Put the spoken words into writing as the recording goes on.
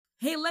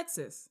Hey,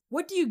 Alexis,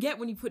 what do you get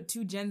when you put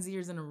two Gen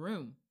Zers in a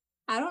room?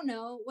 I don't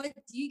know. What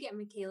do you get,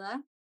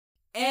 Michaela?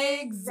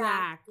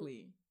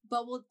 Exactly.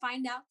 But we'll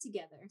find out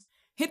together.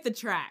 Hit the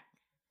track.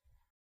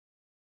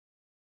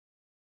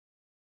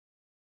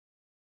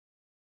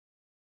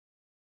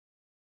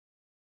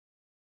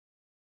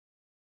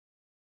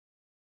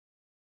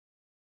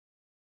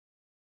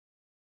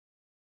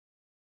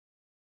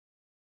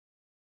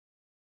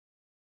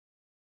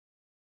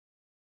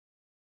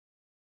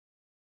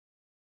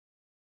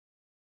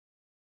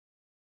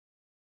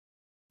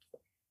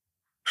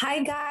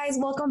 Hi, guys.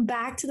 Welcome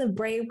back to the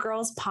Brave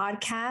Girls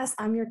podcast.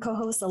 I'm your co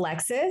host,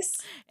 Alexis.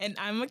 And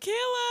I'm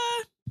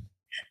Michaela.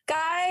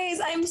 Guys,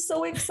 I'm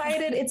so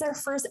excited. It's our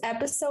first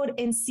episode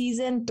in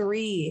season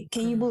 3.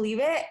 Can you believe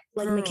it?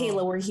 Like, Girl.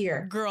 Michaela, we're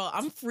here. Girl,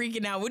 I'm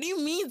freaking out. What do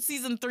you mean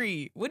season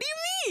 3? What do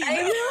you mean?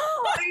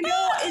 I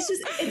know. It's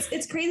just,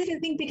 it's crazy to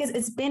think because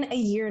it's been a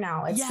year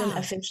now. It's been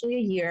officially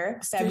a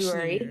year,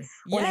 February,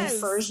 when I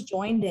first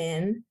joined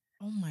in.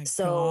 Oh my gosh.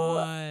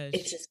 So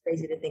it's just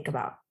crazy to think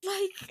about.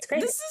 Like,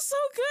 this is so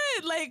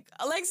good. Like,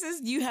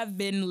 Alexis, you have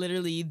been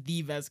literally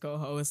the best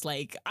co-host.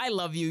 Like, I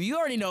love you. You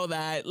already know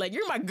that. Like,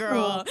 you're my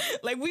girl.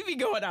 Like, we be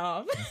going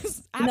off.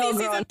 No, girl,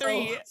 season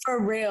 3. No,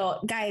 for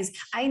real. Guys,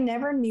 I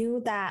never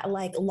knew that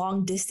like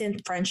long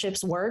distance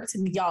friendships worked.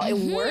 Y'all,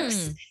 it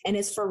works and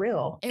it's for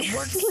real. It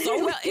works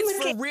so well.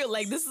 It's for real.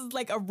 Like, this is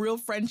like a real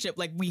friendship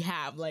like we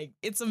have. Like,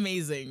 it's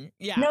amazing.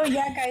 Yeah. No,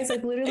 yeah, guys,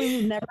 like literally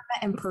we've never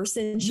met in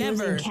person. She was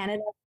in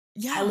Canada.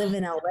 Yeah. I live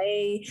in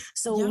LA.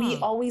 So we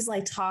always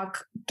like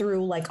talk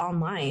through like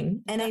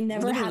online. And I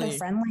never had a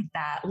friend like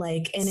that.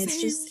 Like, and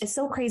it's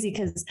so crazy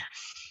because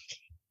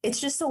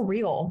it's just so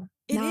real.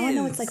 Now I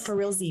know it's like for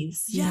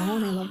realsies, you know,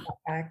 and I love that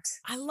fact.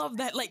 I love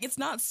that. Like, it's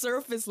not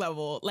surface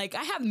level. Like,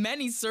 I have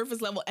many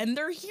surface level and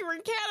they're here in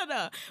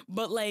Canada.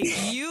 But like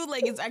you,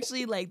 like, it's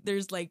actually like,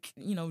 there's like,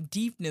 you know,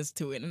 deepness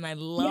to it. And I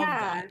love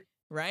that.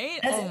 Right?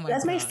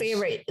 That's my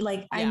favorite.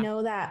 Like, I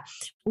know that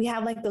we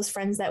have like those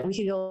friends that we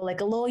could go like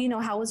a little, you know,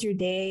 how was your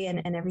day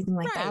and everything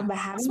like that. But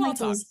having like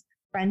those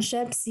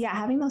friendships,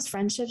 having those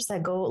friendships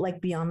that go like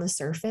beyond the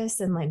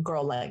surface and like,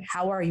 girl, like,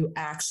 how are you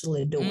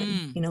actually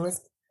doing? You know,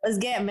 let's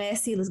get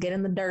messy. Let's get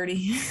in the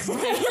dirty.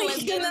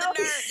 Let's get in the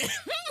dirt.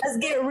 Let's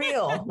get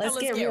real. Let's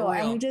get real.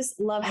 And we just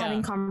love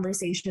having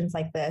conversations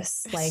like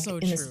this, like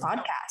in this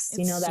podcast.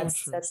 You know,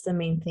 that's the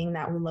main thing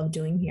that we love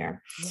doing here.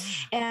 Yeah.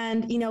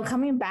 And, you know,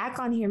 coming back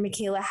on here,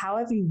 Michaela, how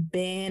have you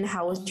been?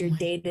 How was your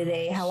day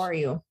today? How are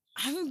you?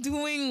 I'm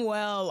doing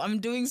well. I'm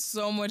doing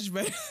so much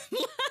better than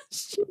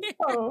last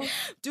year.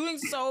 Doing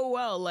so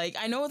well. Like,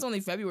 I know it's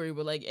only February,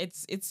 but like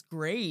it's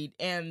great.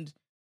 And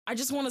I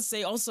just want to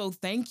say also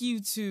thank you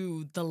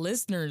to the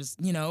listeners,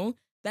 you know,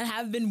 that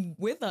have been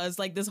with us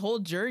like this whole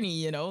journey,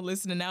 you know,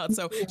 listening out.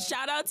 So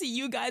shout out to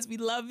you guys. We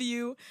love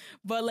you.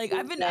 But like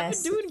I've been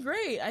doing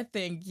great, I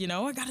think. You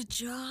know, I got a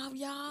job,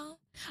 y'all.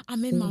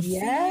 I'm in my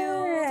field.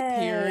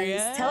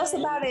 Period. Tell us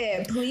about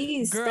it,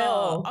 please.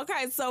 Girl.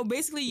 Okay, so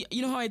basically,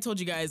 you know how I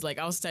told you guys, like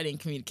I was studying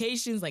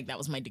communications, like that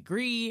was my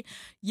degree.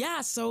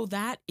 Yeah, so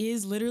that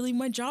is literally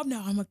my job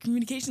now. I'm a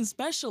communication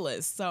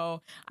specialist.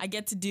 So I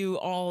get to do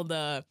all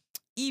the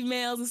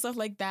emails and stuff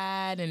like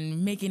that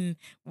and making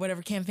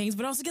whatever campaigns,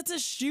 but also get to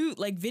shoot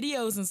like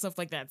videos and stuff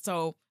like that.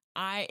 So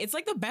it's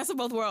like the best of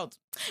both worlds.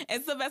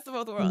 It's the best of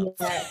both worlds.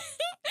 Yeah.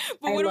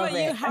 But what about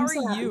you? How are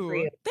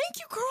you? Thank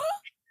you, girl.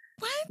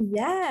 What?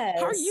 Yes.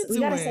 How are you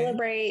doing? We gotta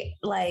celebrate,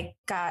 like,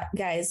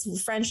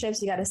 guys,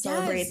 friendships. You gotta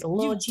celebrate the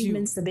little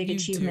achievements, the big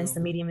achievements,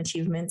 the medium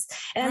achievements.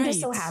 And I'm just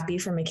so happy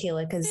for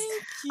Michaela because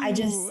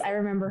I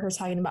remember her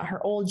talking about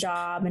her old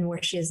job and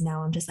where she is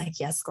now. I'm just like,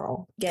 yes,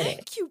 girl, get it.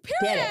 Thank you.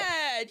 Period.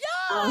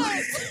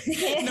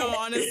 Yes. No,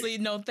 honestly,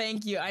 no,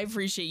 thank you. I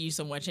appreciate you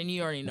so much, and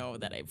you already know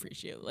that I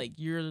appreciate it. Like,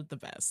 you're the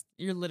best.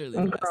 You're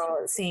literally the best. Girl,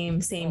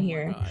 same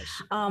here.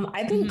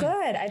 I've been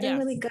good. I've been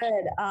really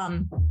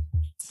good.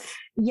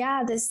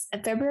 Yeah, this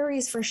February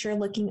is for sure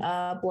looking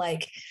up.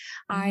 Like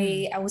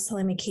I was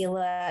telling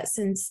Michaela,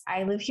 since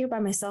I live here by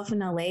myself in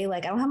LA,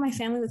 like I don't have my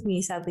family with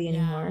me sadly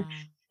anymore.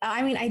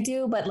 I mean, I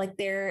do, but like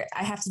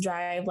I have to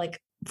drive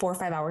like 4 or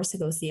 5 hours to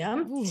go see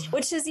them,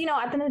 which is, you know,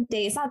 at the end of the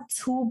day, it's not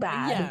too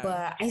bad,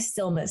 but I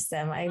still miss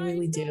them. I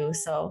really do.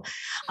 So,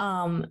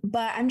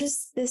 but I'm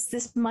just,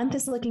 this month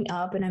is looking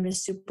up and I'm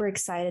just super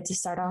excited to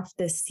start off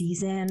this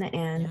season.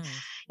 And,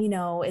 you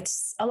know,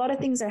 it's a lot of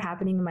things are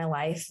happening in my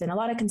life and a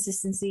lot of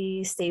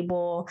consistency,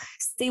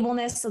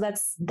 stableness. So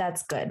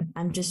that's good.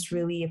 I'm just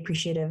really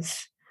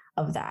appreciative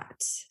of that.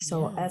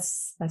 So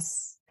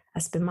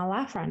that's been my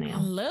life right now.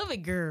 I love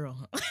it,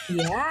 girl.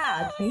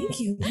 Yeah, thank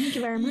you. Thank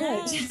you very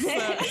much.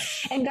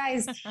 And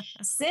guys,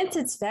 since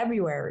it's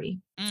February,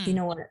 you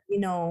know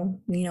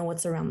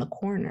what's around the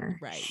corner.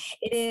 Right.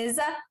 It is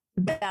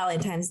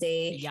Valentine's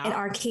Day. Yeah. In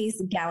our case,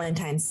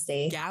 Galentines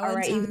Day. All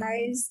right, you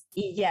guys.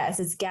 Yes,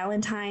 it's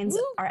Galentines.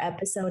 Woo. Our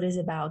episode is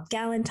about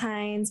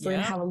Galentines. We're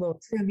gonna have a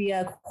little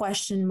trivia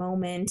question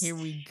moment. Here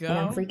we go. And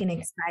I'm freaking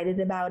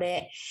excited about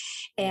it.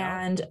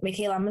 And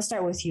Michaela, I'm gonna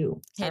start with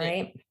you. All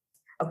right.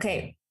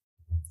 Okay.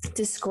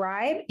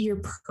 Describe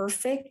your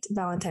perfect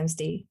Valentine's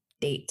Day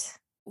date.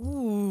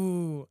 Ooh.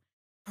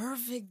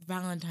 perfect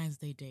Valentine's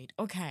Day date.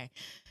 Okay.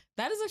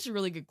 That is actually a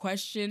really good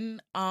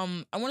question.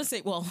 I want to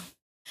say, well,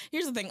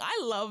 here's the thing.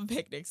 I love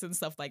picnics and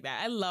stuff like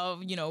that. I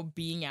love,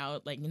 being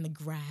out like in the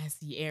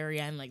grassy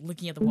area and like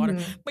looking at the water.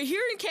 But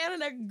here in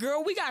Canada,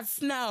 girl, we got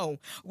snow.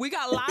 We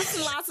got lots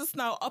and lots of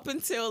snow up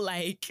until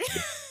like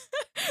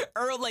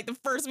early, like the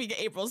first week of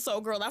April.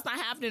 So, girl, that's not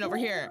happening over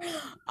here. It's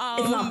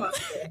not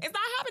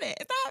happening.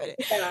 It's not happening.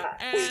 Yeah.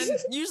 And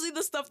usually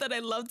the stuff that I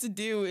love to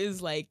do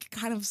is like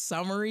kind of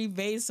summery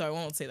based. So I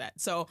won't say that.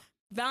 So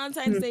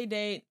Valentine's Day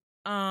date.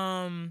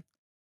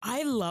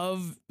 I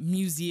love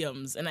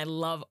museums and I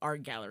love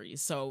art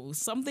galleries. So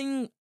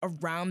something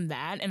around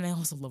that. And I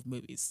also love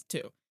movies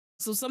too.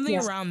 So something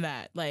around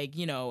that, like,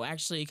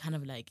 actually kind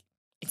of like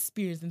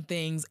experiencing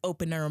things,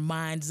 open our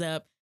minds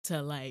up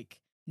to like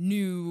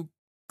new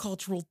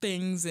cultural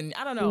things. And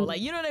I don't know,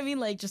 like, you know what I mean?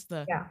 Like just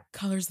the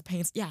colors, the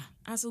paints. Yeah,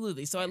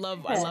 absolutely. So I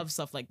love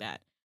stuff like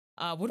that.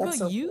 What that's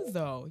about you cool.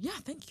 though? Yeah,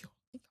 thank you.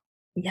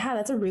 Yeah,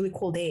 that's a really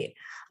cool date.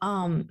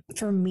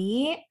 For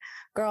me,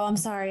 girl, I'm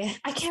sorry,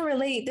 I can't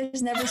relate.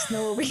 There's never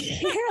snow over here.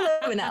 I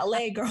live in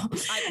LA, girl.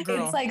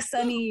 It's like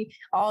sunny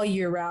all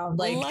year round.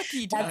 Like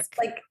lucky duck. That's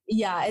like,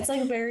 yeah, it's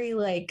like very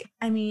like,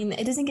 I mean,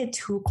 it doesn't get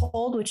too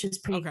cold, which is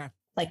pretty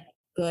like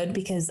good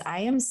because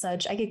I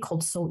get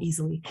cold so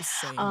easily.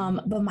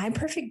 Same. But my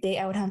perfect date,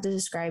 I would have to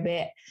describe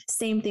it.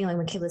 Same thing like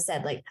Michaela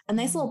said, like a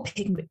nice little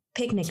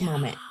picnic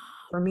moment.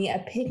 For me, a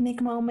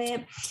picnic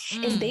moment.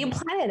 If they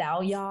plan it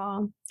out,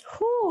 y'all.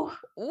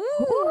 Like,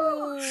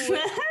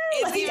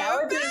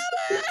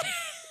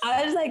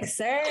 I was like,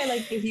 sir,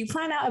 like if you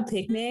plan out a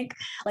picnic,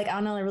 like I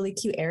don't know, a really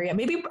cute area.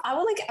 Maybe I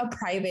would like a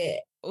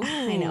private.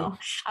 I know,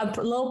 a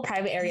little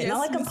private area, not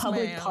like a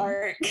public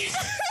park.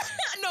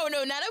 No,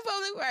 not a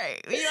public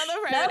park. You know, the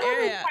private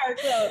area. Park,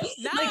 no.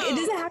 Like it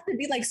doesn't have to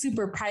be like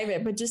super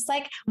private, but just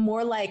like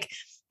more like.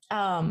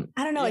 I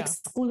don't know,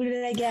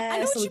 excluded, I guess. I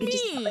know so what you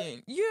mean.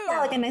 Just, yeah,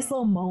 like a nice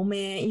little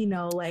moment,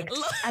 like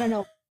I don't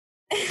know.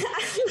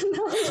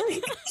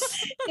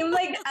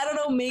 Like I don't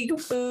know, make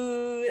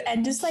food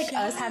and just like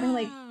us having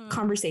like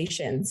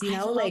conversations,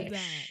 like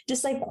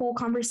just like cool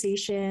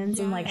conversations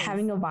and like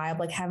having a vibe,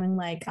 like having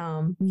like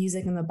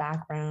music in the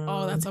background.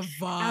 Oh, that's a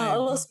vibe. A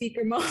little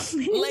speaker moment.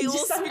 Like little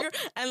speaker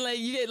and like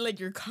you get like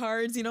your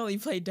cards, you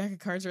play a deck of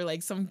cards or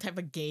like some type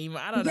of game.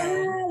 I don't know.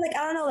 Yeah, like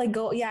I don't know, like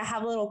go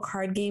have a little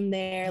card game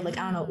there, like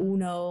I don't know,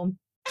 Uno.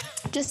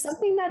 Just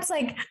something that's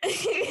like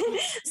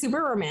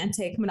super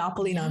romantic.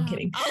 Monopoly. No, I'm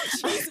kidding. Oh,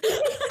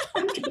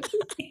 I'm kidding.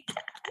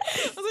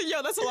 I was like,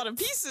 yo, that's a lot of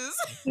pieces.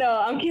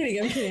 No, I'm kidding.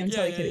 I'm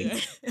totally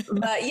kidding.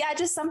 But yeah,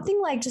 just something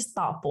like just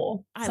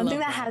thoughtful. Something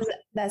that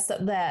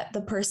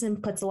the person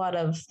puts a lot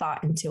of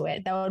thought into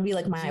it. That would be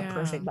like my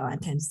perfect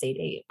Valentine's Day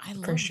date. I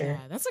love for sure.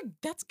 That.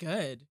 That's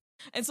good.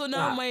 And so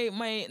now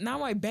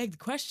my begged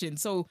question.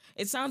 So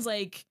it sounds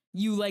like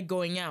you like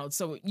going out.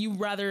 So you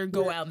rather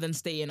go out than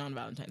stay in on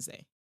Valentine's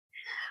Day.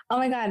 Oh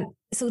my God.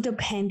 So I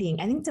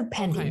think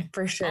depending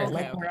for sure,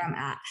 where I'm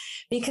at,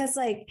 because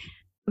like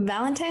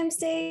Valentine's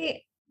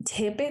Day,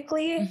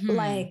 typically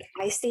like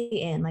I stay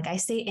in,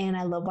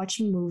 I love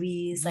watching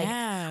movies. Like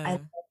I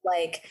love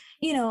like,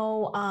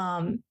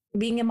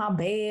 being in my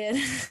bed.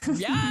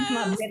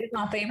 My bed is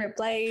my favorite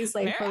place.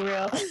 Like for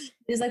real.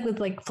 Just like with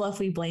like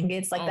fluffy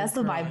blankets. Like that's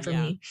the vibe for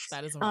me.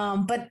 That is a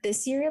vibe. But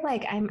this year,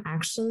 like I'm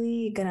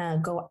actually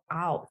gonna go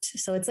out.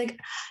 So it's like,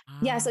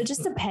 so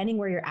just depending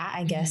where you're at,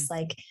 I guess,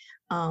 like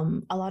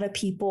a lot of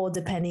people,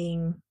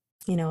 depending,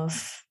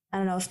 if I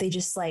don't know if they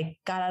just like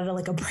got out of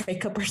like a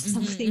breakup or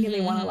something and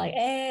they want to like,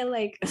 hey,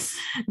 like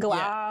go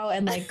out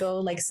and like go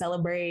like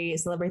celebrate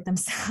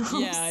themselves.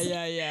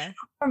 Yeah.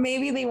 Or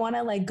maybe they want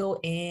to like go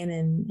in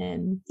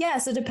and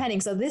so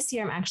depending. So this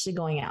year I'm actually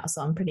going out.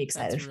 So I'm pretty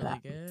excited for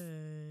that.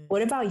 Good.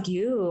 What about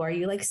you? Are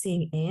you like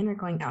staying in or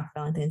going out for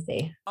Valentine's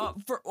Day?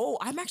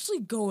 I'm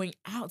actually going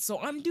out. So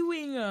I'm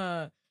doing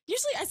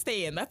usually I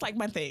stay in. That's like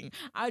my thing.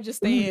 I just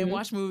stay in,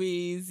 watch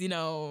movies,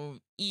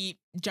 eat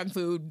junk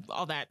food,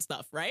 all that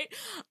stuff, right?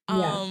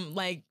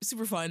 Like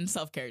super fun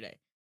self-care day.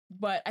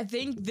 But I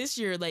think this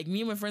year, like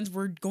me and my friends,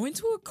 we're going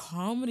to a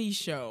comedy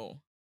show.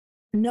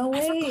 No way.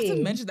 I forgot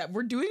to mention that.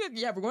 We're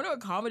going to a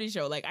comedy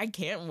show. Like I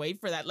can't wait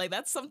for that. Like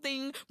that's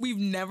something we've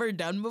never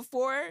done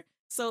before.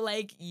 So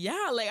like,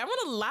 like I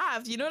want to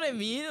laugh. You know what I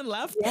mean? And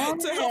laugh to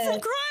help from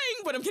crying.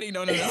 But I'm kidding.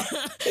 No.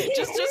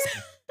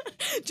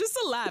 just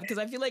to laugh because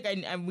I feel like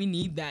we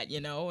need that,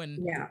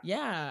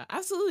 and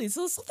absolutely.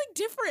 So something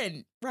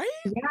different, right?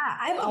 Yeah,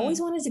 I've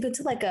always wanted to go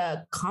to like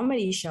a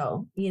comedy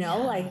show,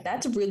 like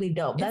that's really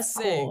dope. That's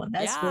cool.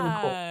 That's really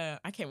cool.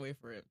 I can't wait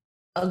for it.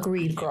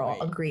 Agreed, girl.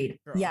 Agreed.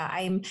 Girl. Yeah,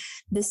 I'm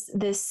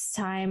this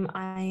time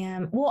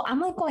I'm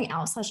like going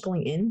out /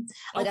 going in.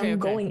 Like I'm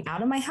going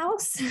out of my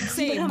house.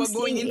 Same, but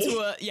going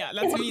into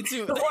that's me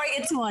too. Going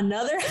into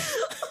another.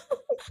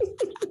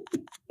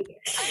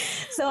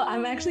 So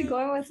I'm actually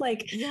going with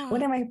like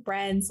one of my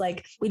friends.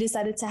 Like we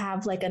decided to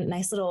have like a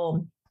nice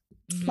little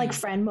like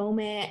friend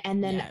moment.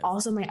 And then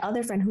also my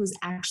other friend who's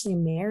actually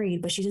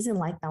married, but she doesn't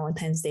like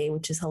Valentine's Day,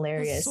 which is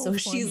hilarious. So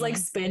she's like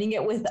spending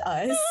it with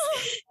us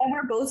and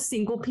we're both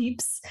single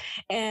peeps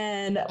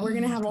and we're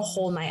going to have a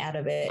whole night out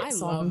of it. I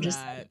love I'm just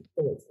that.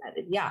 so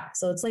excited. Yeah.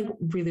 So it's like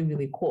really,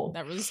 really cool.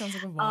 That really sounds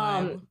like a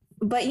vibe.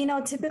 But you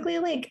know, typically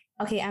like,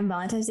 okay, on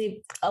Valentine's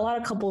Day, a lot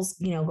of couples,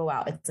 you know, go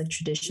out. It's like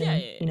tradition,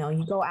 you know,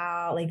 you go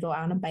out, like go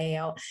out on a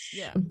buyout.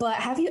 Yeah. But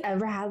have you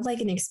ever had like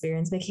an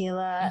experience,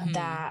 Michaela,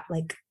 that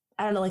like,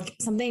 I don't know, like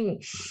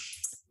something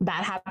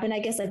bad happened, I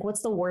guess? Like,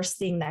 what's the worst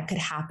thing that could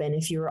happen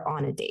if you were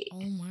on a date? Oh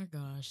my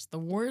gosh. The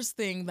worst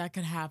thing that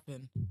could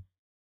happen.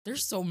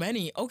 There's so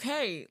many.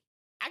 Okay.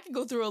 I could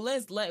go through a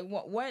list. Like,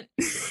 what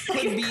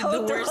could be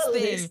the worst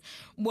thing?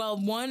 Well,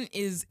 one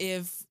is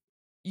if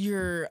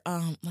your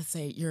let's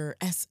say your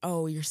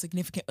SO, your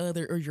significant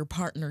other or your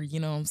partner,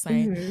 you know what I'm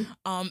saying,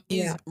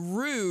 is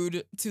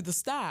rude to the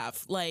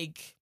staff.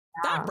 Like,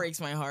 that breaks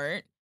my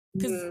heart.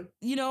 Because,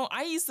 you know,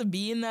 I used to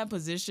be in that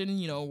position,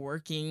 you know,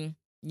 working,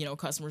 you know,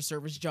 customer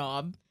service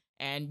job.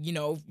 And, you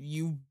know,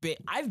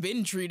 I've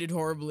been treated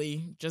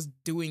horribly just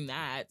doing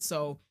that.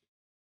 So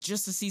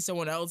just to see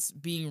someone else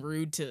being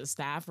rude to the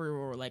staff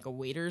or like a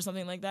waiter or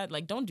something like that,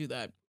 like, don't do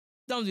that.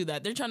 Don't do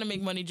that. They're trying to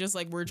make money just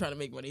like we're trying to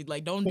make money.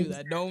 Like, don't do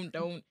that.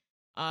 Don't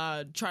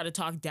try to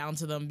talk down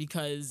to them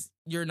because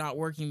you're not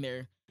working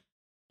there.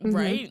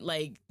 Right?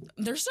 Like,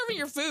 they're serving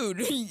your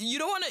food.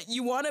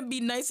 You want to be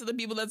nice to the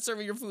people that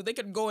serving your food. They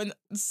could go and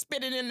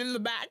spit it in the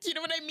back. You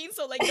know what I mean?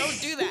 So like,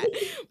 don't do that.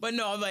 But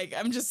no,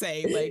 I'm just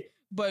saying, like,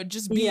 but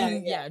just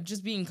being,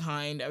 just being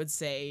kind, I would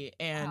say.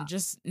 And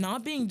just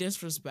not being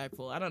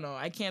disrespectful. I don't know.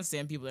 I can't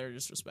stand people that are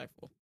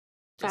disrespectful.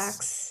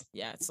 Facts.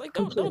 Yeah. It's like,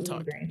 don't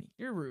talk to me.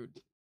 You're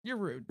rude. You're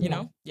rude, you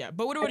know? Yeah.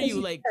 But what do you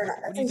like?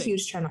 That's a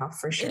huge turn off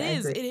for sure.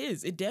 It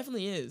is. It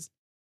definitely is.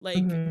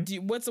 Like,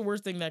 what's the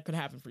worst thing that could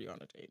happen for you on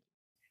a date?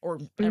 Or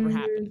ever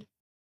happened?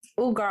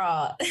 Oh,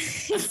 girl.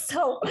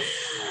 So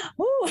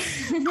no,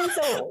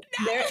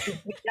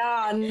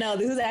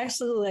 this is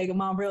actually like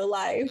my real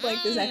life.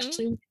 Like, this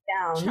actually went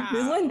down. Child.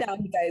 This went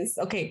down, you guys.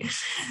 Okay.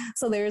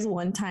 So there was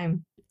one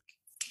time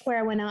where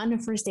I went out on a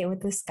first date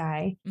with this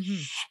guy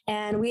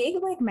and we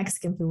ate like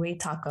Mexican food, we ate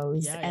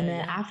tacos. And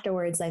then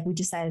afterwards, like, we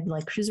decided to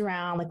like cruise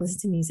around, like listen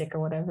to music or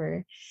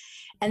whatever.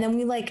 And then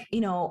we like,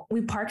 you know, we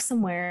parked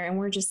somewhere and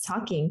we're just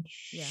talking.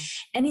 Yeah.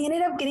 And he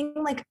ended up getting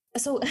like,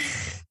 so,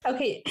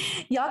 okay,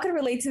 y'all could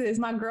relate to this.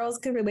 My girls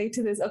could relate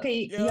to this.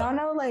 Okay. Y'all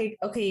know, like,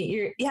 okay,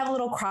 you have a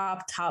little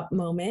crop top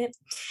moment.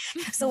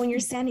 So when you're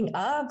standing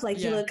up, like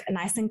you look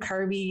nice and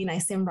curvy,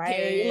 nice and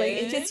right. Like,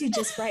 it fits you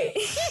just right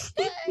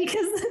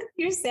because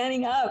you're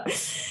standing up.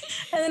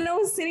 And then I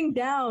was sitting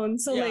down.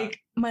 So like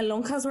my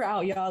lonjas were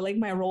out, y'all. Like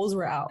my rolls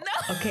were out. No.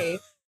 Okay.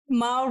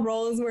 My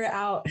rolls were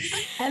out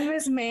and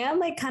this man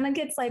like kind of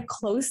gets like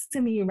close to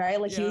me, right?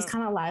 Like he was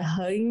kind of like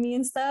hugging me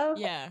and stuff.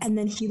 Yeah. And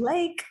then he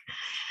like,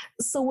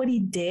 so what he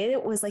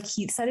did was like,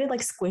 he started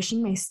like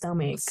squishing my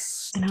stomach.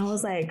 And I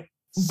was like,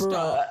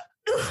 bruh.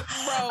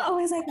 I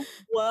was like,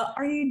 what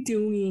are you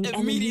doing?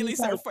 Immediately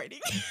started like, fighting.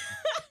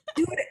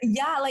 Dude,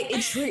 yeah, like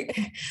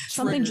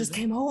something just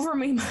came over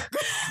me.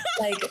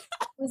 Like,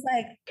 I was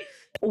like,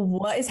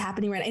 what is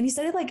happening right now? And he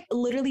started like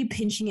literally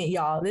pinching it,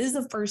 y'all. This is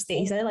the first day.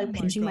 He started like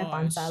pinching my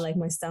panza, like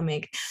my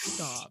stomach.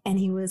 Stop. And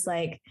he was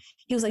like,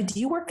 do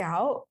you work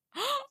out?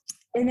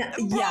 And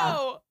yeah.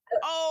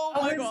 Oh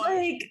my god.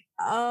 Like,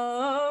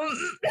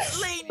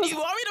 like, do you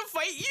want me to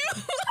fight you?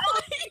 Oh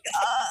my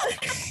god.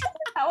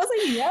 I was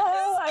like, yeah,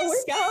 I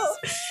work out.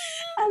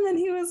 And then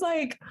he was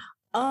like,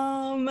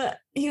 oh,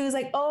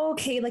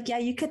 okay, like, yeah,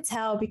 you could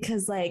tell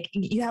because like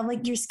you have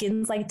like your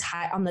skin's like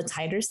tight on the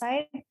tighter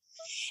side.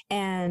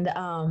 And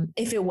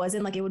if it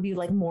wasn't, like, it would be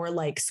like more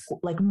like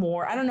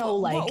more, I don't know,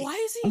 like, why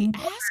is he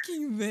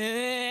asking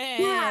this?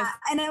 Yeah.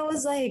 And I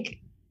was like,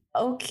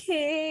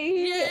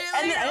 okay. Yeah,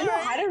 and then I didn't know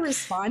how to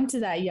respond to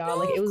that, y'all. No,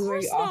 like, it was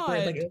very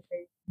awkward. Like, it was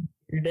very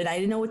weird. I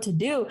didn't know what to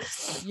do.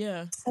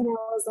 Yeah. And I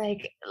was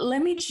like,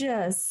 let me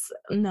just,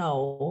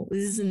 no,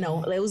 this is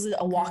no. It was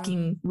a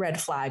walking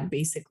red flag,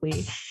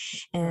 basically.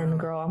 And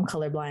girl, I'm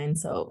colorblind,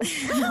 so.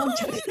 She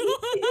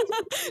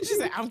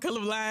said, I'm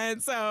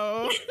colorblind,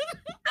 so.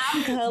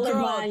 I'm colorblind.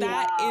 Girl,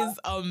 that is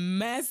a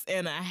mess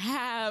and a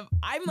half.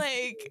 I'm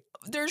like,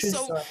 there's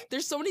so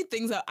many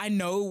things that I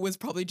know was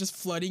probably just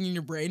flooding in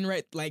your brain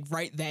right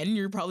then.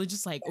 You're probably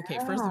just like, okay,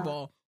 first of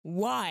all,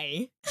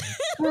 why?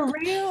 For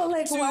real?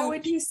 Like, why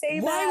would you say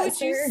that? Why would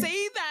you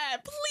say that?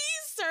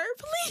 Please, sir,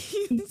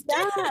 please.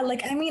 Yeah,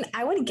 like, I mean,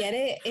 I would get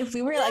it if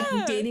we were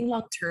like dating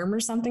long term or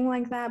something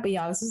like that. But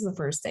yeah, this is the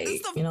first date.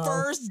 This is the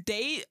first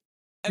date.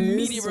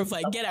 Immediate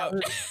reflect. Get out.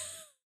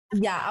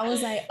 Yeah, I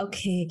was like,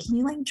 okay, can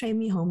you like drive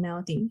me home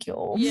now? Thank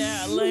you.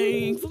 Yeah,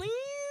 like, please.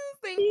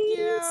 Thank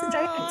you.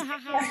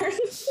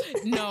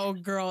 No,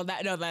 girl,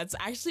 that's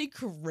actually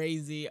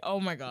crazy.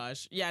 Oh my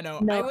gosh. Yeah, no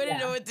I wouldn't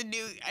know what to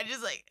do. I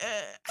just like,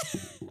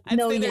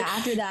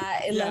 after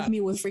that, it left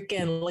me with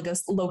freaking like a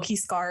low-key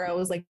scar. I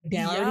was like,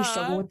 damn, I already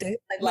struggle with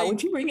it. Like, why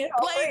would you bring it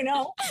up right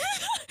now?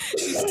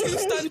 she's too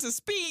stunned to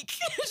speak.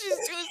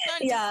 She's too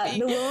stunned to speak.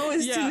 The woman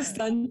was too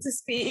stunned to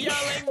speak. Yeah,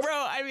 like, bro,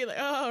 I'd be like,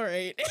 oh, all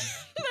right.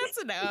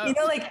 That's enough. You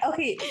know, like,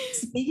 okay,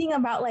 speaking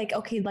about like,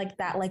 okay, like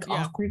that, like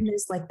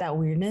awkwardness, like that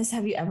weirdness.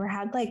 Have you ever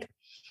had like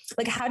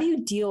how do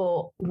you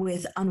deal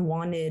with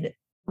unwanted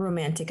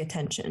romantic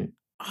attention?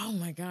 Oh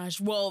my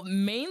gosh. Well,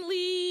 mainly,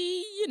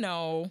 you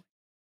know,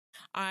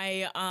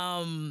 I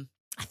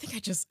think I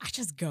just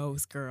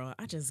ghost, girl.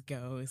 I just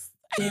ghost.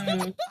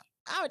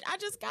 I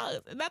just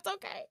ghost. And that's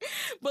okay.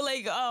 But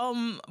like,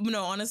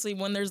 no, honestly,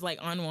 when there's like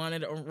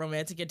unwanted or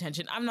romantic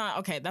attention, I'm not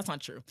okay. That's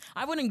not true.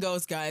 I wouldn't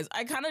ghost, guys.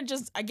 I kind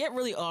of I get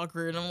really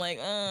awkward. I'm like,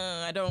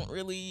 I don't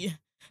really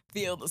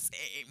feel the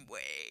same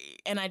way,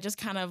 and I just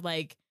kind of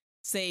like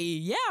say,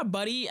 yeah,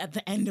 buddy, at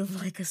the end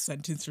of like a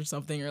sentence or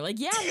something, or like,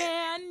 yeah,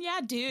 man, yeah,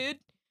 dude.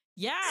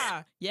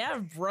 Yeah,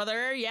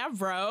 brother, yeah,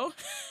 bro.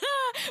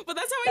 But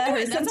that's how I do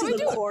it. That's how I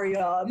do it. Core,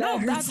 y'all. No,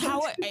 that's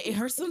how it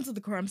hurts them to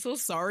the core. I'm so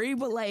sorry,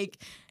 but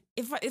like,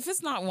 if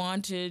it's not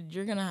wanted,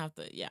 you're gonna have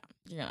to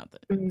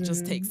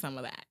just take some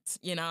of that.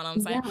 You know what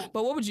I'm saying? Yeah.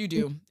 But what would you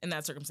do in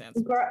that circumstance?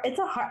 Girl, it's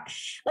a hard,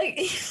 like,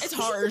 it's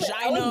harsh.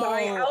 I know.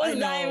 I was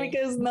dying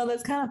because no,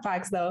 that's kind of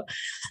facts though.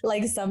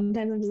 Like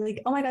sometimes I'm just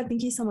like, oh my god,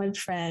 thank you so much,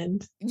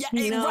 friend. Yeah,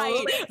 you know?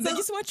 Right. Like, thank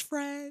you so much,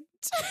 friend.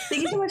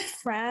 Thank you so much,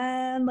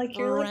 friend. Like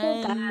you're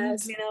like the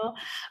best, you know.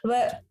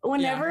 But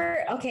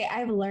whenever, okay,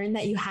 I've learned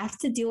that you have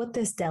to deal with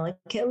this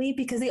delicately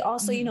because they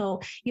also, you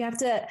know, you have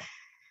to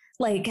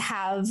like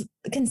have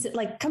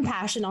like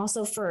compassion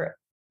also for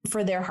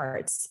their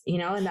hearts, you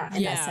know, in that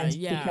sense.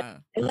 Yeah.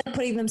 They're like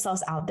putting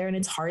themselves out there, and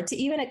it's hard to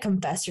even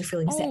confess your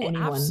feelings to anyone.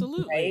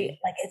 Absolutely. Right?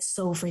 Like it's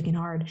so freaking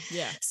hard.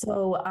 Yeah.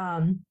 So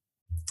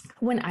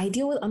when I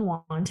deal with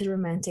unwanted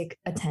romantic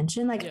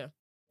attention, like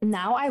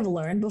now I've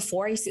learned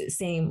before I used to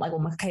say like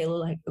with Michaela,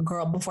 like a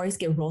girl, before I used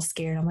to get real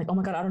scared. I'm like, oh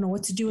my God, I don't know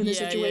what to do in this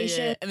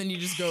situation. Yeah. And then you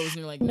just go and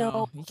you're like,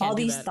 no, you can't all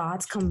do these that.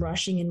 thoughts come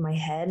rushing in my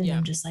head, and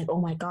I'm just like,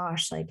 oh my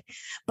gosh, like,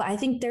 but I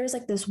think there's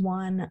like this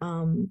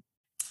one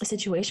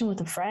situation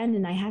with a friend,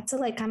 and I had to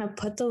like kind of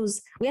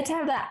we had to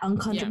have that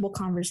uncomfortable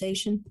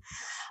conversation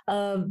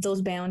of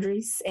those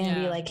boundaries and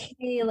be like,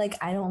 hey, like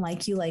I don't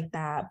like you like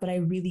that, but I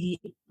really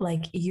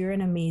like you're an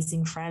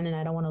amazing friend and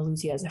I don't want to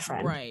lose you as a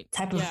friend. Right.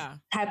 Type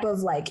of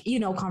like, you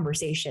know,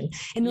 conversation.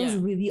 And it was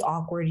really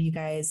awkward, you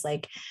guys.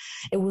 Like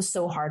it was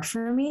so hard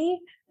for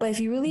me. But if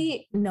you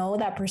really know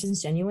that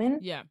person's genuine,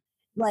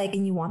 like,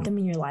 and you want them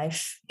in your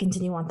life,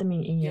 continue want them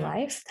in your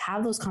life,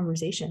 have those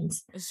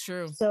conversations. It's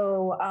true.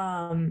 So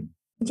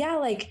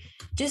like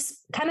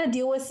just kind of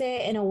deal with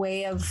it in a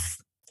way of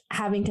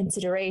having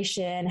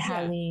consideration,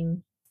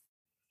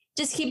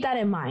 just keep that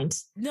in mind.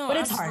 No, but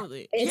it's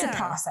absolutely hard. It's a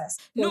process.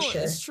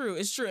 It's true.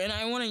 It's true. And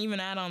I want to even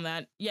add on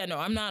that. Yeah, no,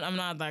 I'm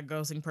not that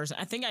ghosting person.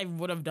 I think I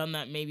would have done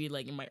that maybe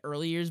like in my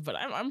early years, but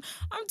I'm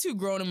too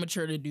grown and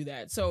mature to do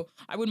that. So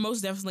I would most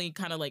definitely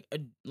kind of like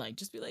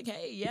just be like,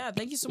 hey, yeah,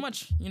 thank you so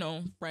much. You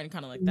know, Brian,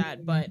 kind of like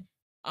that. But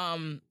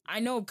I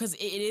know because it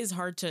is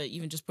hard to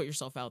even just put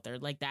yourself out there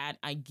like that.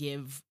 I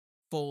give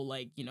full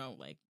like, you know,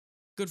 like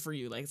good for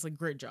you. Like it's like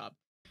great job.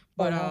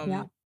 But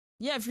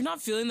if you're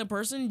not feeling the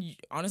person,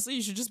 honestly,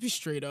 you should just be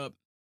straight up.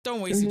 Don't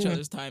waste each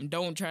other's time.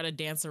 Don't try to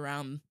dance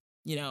around,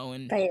 you know,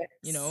 and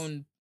you know,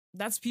 and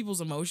that's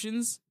people's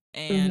emotions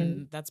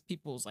and that's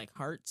people's like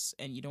hearts,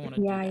 and you don't want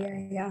to do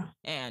that. Yeah.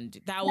 And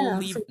that will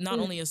leave not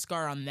only a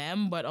scar on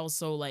them, but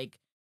also like,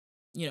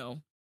 you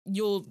know,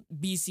 you'll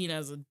be seen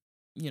as a,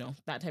 you know,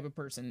 that type of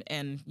person,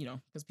 and you know,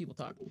 because people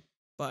talk.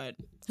 But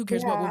who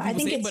cares about what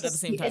people say? But at the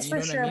same time, you know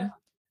what I mean?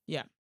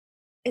 Yeah.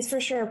 It's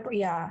for sure.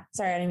 Yeah.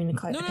 Sorry, I didn't mean to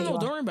cut. No,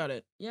 don't worry about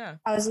it. Yeah.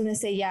 I was going to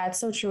say, yeah, it's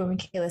so true what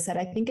Michaela said.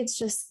 I think it's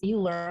just you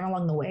learn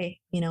along the way,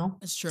 you know?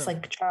 It's true. It's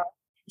like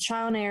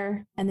trial and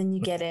error, and then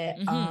you get it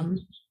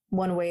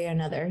one way or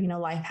another. You know,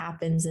 life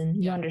happens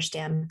and you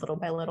understand little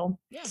by little.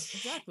 Yeah,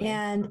 exactly.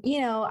 And,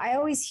 you know, I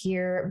always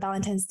hear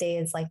Valentine's Day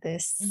is like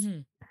this.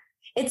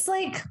 It's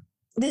like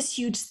this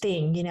huge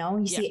thing, you know,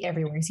 you see it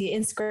everywhere. You see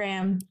it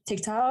Instagram,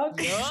 TikTok.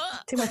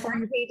 To my For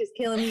You page is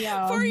killing me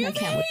out. For You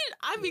page,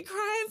 I be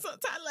crying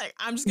sometimes. Like,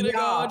 I'm just gonna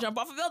go jump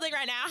off a building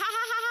right now.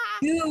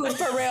 Dude,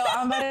 for real,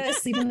 I'm about to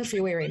sleep in the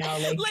freeway right now.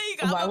 Like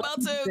I'm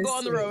about to go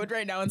on the road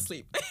right now and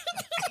sleep.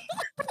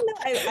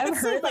 I've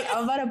heard like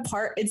I'm about to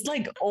part. It's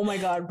like, oh my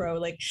god, bro!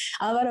 Like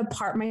I'm about to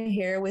part my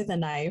hair with a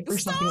knife or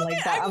something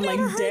like that. I'm like,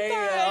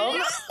 damn.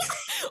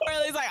 Or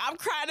it's like I'm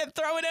crying and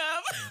throwing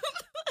up.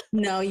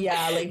 No,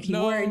 yeah, like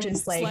people are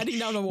just like sliding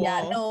down the wall.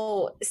 Yeah,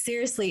 no,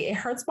 seriously, it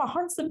hurts my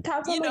heart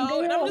sometimes. You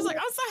know, and I'm just like,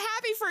 I'm so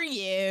happy for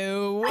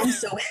you. I'm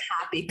so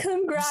happy.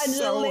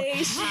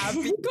 Congratulations. So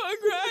happy.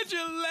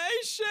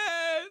 Congratulations.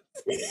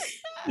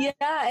 Yeah,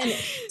 and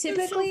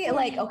typically, so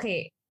like,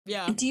 okay,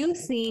 do you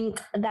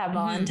think that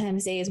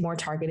Valentine's Day is more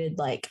targeted,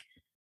 like,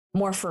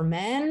 more for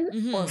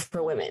men or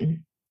for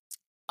women?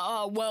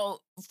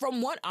 Well,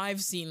 from what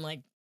I've seen,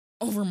 like,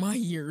 over my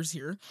years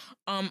here,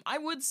 I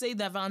would say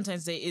that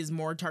Valentine's Day is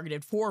more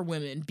targeted for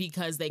women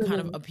because they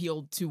kind of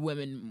appeal to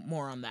women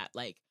more on that.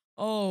 Like,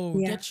 oh,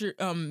 get your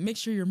make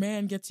sure your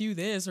man gets you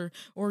this,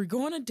 or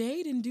go on a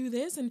date and do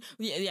this, and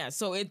yeah.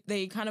 So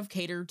they kind of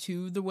cater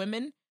to the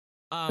women,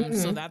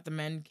 so that the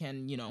men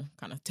can, you know,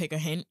 kind of take a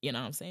hint. You know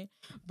what I'm saying?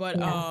 But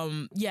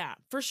yeah,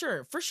 for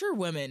sure,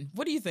 women.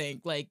 What do you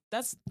think? Like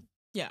that's.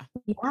 Yeah.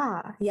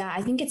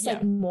 I think it's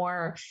like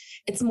more,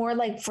 it's more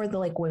like for the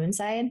like women's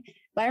side.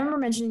 But I remember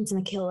mentioning to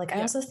Nikhil, like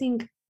I also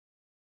think,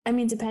 I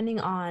mean, depending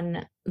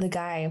on the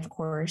guy, of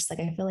course, like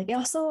I feel like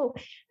also,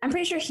 I'm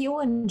pretty sure he will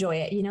enjoy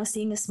it, you know,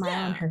 seeing a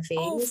smile on her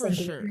face and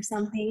giving her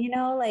something, you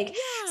know, like,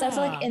 so I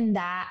feel like in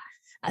that,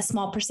 a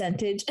small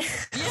percentage.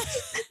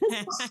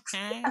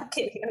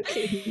 Okay.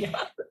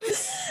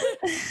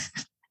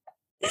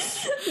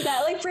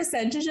 That like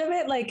percentage of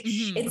it, like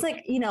it's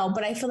like, you know,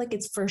 but I feel like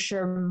it's for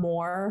sure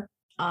more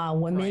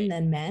women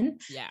than men.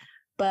 Yeah.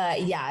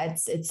 But yeah,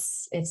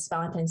 it's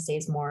Valentine's Day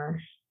is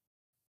more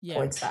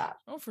towards that.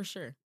 Oh, for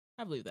sure.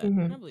 I believe that.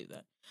 I believe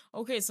that.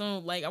 Okay, so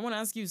like I want to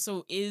ask you,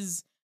 so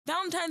is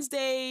Valentine's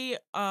Day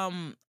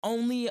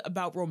only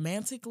about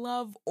romantic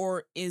love,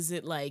 or is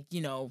it like,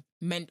 you know,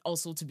 meant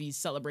also to be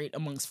celebrate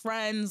amongst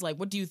friends? Like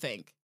what do you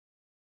think?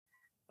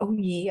 Oh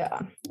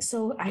yeah.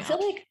 So I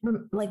feel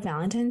like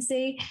Valentine's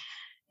Day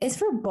is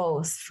for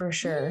both, for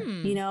sure.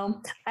 You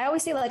know, I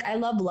always say like I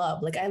love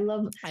love. Like I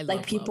love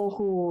like people love.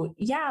 Who,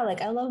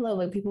 like I love love,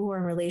 like people who are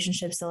in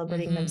relationships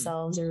celebrating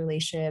themselves or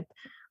relationship,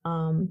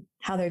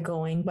 how they're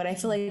going. But I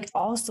feel like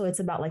also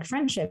it's about like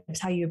friendships,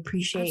 how you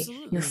appreciate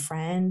your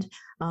friend,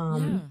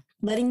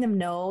 letting them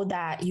know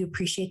that you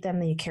appreciate them,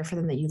 that you care for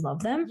them, that you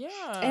love them,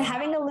 and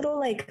having a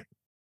little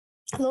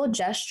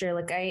gesture.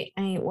 Like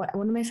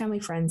one of my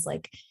family friends,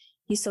 like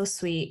he's so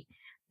sweet,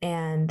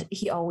 and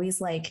he always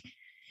like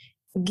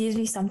gives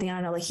me something. I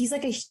don't know, like he's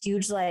like a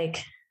huge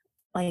like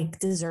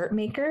dessert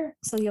maker,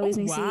 so he always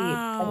makes me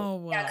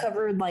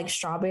covered like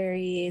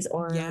strawberries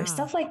or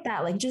stuff like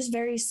that, like just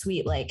very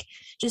sweet, like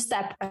just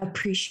that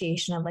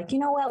appreciation of like, you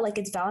know what, like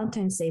it's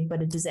Valentine's Day,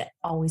 but it doesn't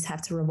always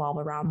have to revolve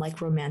around like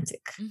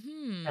romantic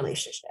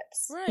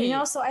relationships, you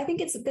know. So I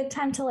think it's a good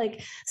time to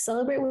like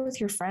celebrate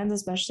with your friends,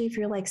 especially if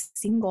you're like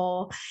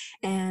single,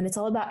 and it's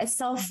all about, it's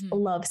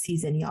self-love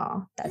season,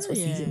 y'all. That's what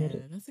season it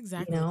is. That's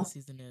exactly what the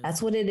season is.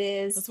 That's what it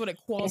is. That's what it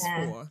calls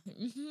for.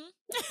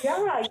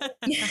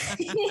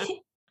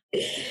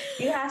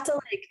 You have to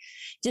like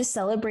just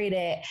celebrate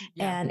it.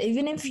 And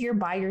even if you're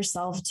by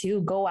yourself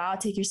too, go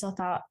out, take yourself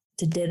out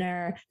to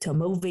dinner, to a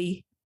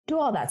movie, do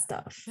all that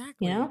stuff.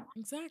 You know?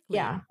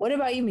 Yeah. What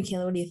about you,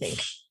 Michaela? What do you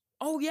think?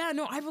 Oh yeah,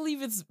 no, I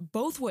believe it's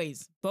both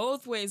ways,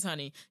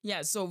 honey.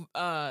 Yeah. So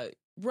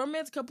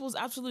romance couples,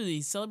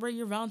 absolutely celebrate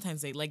your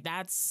Valentine's Day. Like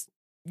that's,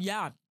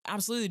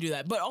 absolutely do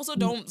that. But also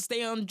don't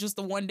stay on just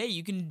the one day.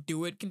 You can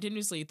do it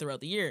continuously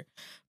throughout the year.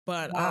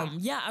 But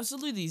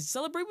absolutely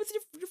celebrate with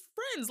your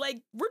friends.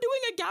 Like we're doing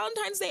a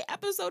Galentines Day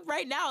episode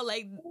right now.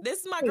 Like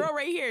this is my girl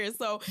right here.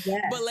 So,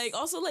 but like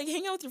also like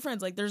hang out with your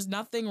friends. Like there's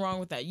nothing wrong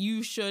with that.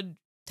 You should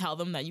tell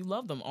them that you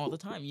love them all the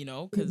time, you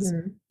know, because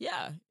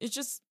it's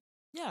just,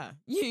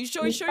 you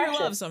show your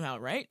love somehow,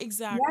 right?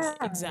 Exactly.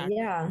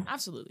 Yeah,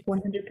 absolutely.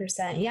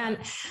 100%. Yeah. And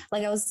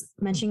like I was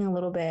mentioning a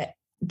little bit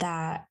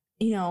that,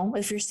 you know,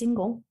 if you're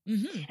single,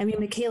 I mean,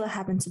 Michaela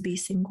happened to be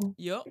single.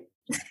 Yep.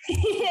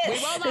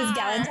 This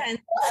Galentine's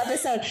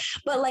episode,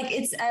 but like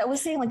I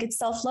was saying, like it's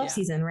self-love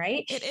season,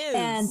 right? It is.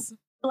 And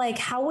like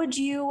how would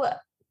you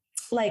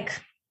like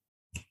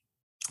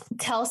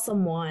tell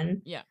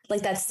someone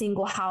like that's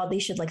single how they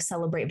should like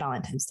celebrate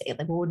Valentine's Day?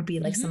 Like what would be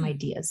like some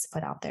ideas to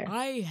put out there?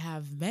 I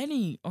have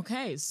many.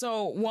 Okay,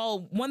 so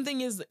one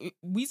thing is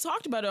we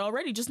talked about it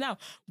already just now.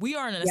 We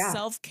are in a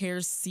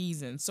self-care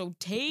season, so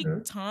take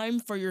time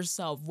for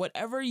yourself.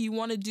 Whatever you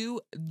want to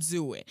do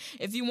it.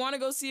 If you want to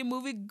go see a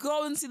movie,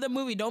 go and see the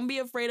movie. Don't be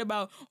afraid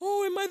about,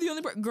 oh, am I the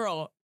only person?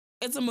 Girl,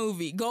 it's a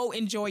movie. Go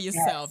enjoy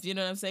yourself. You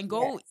know what I'm saying?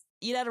 Go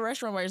eat at a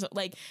restaurant by yourself.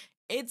 Like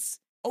it's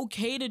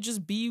okay to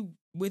just be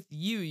with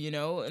you, you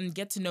know, and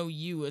get to know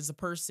you as a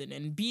person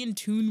and be in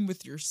tune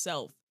with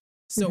yourself.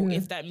 So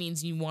if that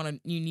means you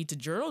need to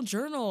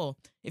journal.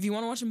 If you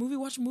want to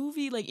watch a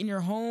movie, like in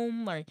your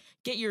home, like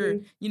get your,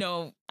 you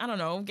know, I don't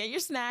know, get your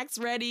snacks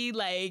ready,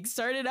 like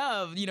start it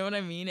up, you know what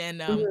I mean?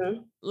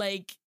 And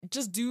like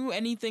just do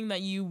anything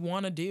that you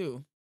want to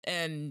do.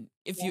 And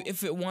if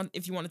you want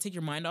to take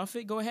your mind off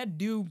it, go ahead,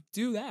 do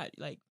that.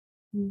 Like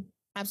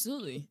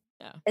absolutely.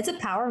 Yeah. It's a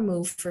power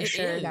move for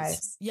sure,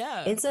 guys.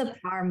 Yeah. It's a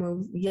power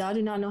move. Y'all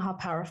do not know how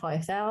powerful I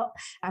felt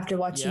after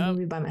watching the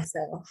movie by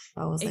myself.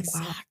 I was like,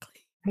 wow,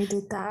 I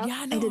did that.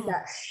 Yeah, no. I did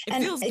that.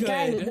 It feels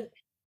good.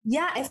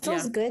 Guys, it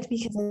feels good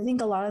because I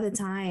think a lot of the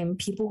time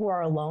people who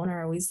are alone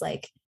are always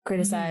like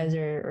criticized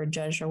or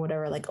judged or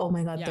whatever. Like, oh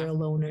my God, they're a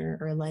loner.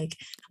 Or like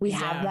we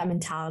have that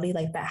mentality,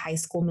 like that high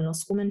school, middle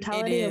school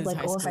mentality of like,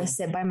 if I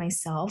sit by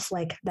myself,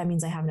 like that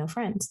means I have no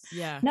friends.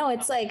 Yeah. No,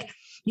 it's like,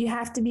 you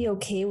have to be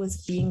okay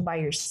with being by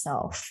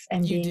yourself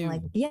and being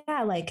like,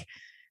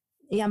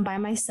 I'm by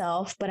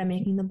myself, but I'm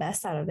making the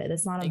best out of it.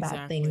 It's not a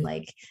bad thing.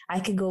 Like I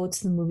could go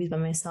to the movies by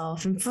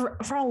myself. And for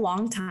a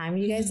long time,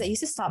 you guys, that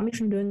used to stop me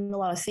from doing a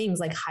lot of things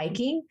like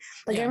hiking.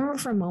 Like I remember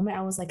for a moment,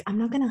 I was like, I'm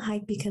not going to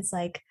hike because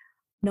like,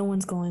 no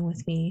one's going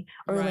with me,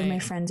 or like my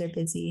friends are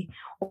busy,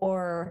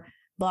 or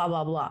blah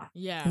blah blah.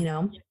 Yeah. You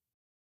know?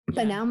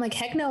 But now I'm like,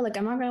 heck no, like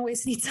I'm not gonna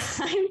waste any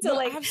time to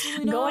like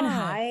go and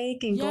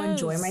hike and go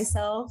enjoy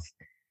myself.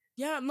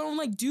 Yeah, no,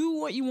 like do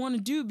what you want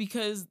to do,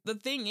 because the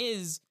thing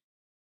is,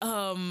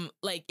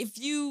 like if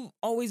you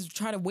always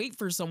try to wait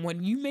for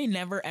someone, you may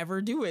never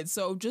ever do it.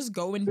 So just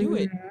go and do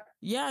it.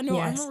 Yeah, no,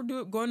 I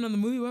remember going to the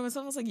movie by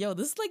myself. I was like, yo,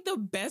 this is like the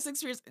best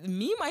experience.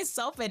 Me,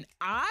 myself, and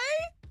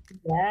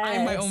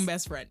I'm my own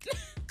best friend.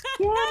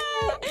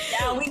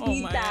 Yeah, we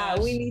need that.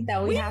 We need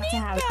that. We have to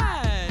have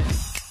that.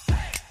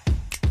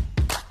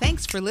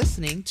 Thanks for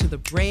listening to the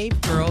Brave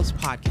Girls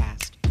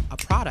Podcast, a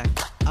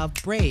product of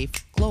Brave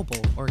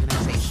Global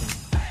Organization.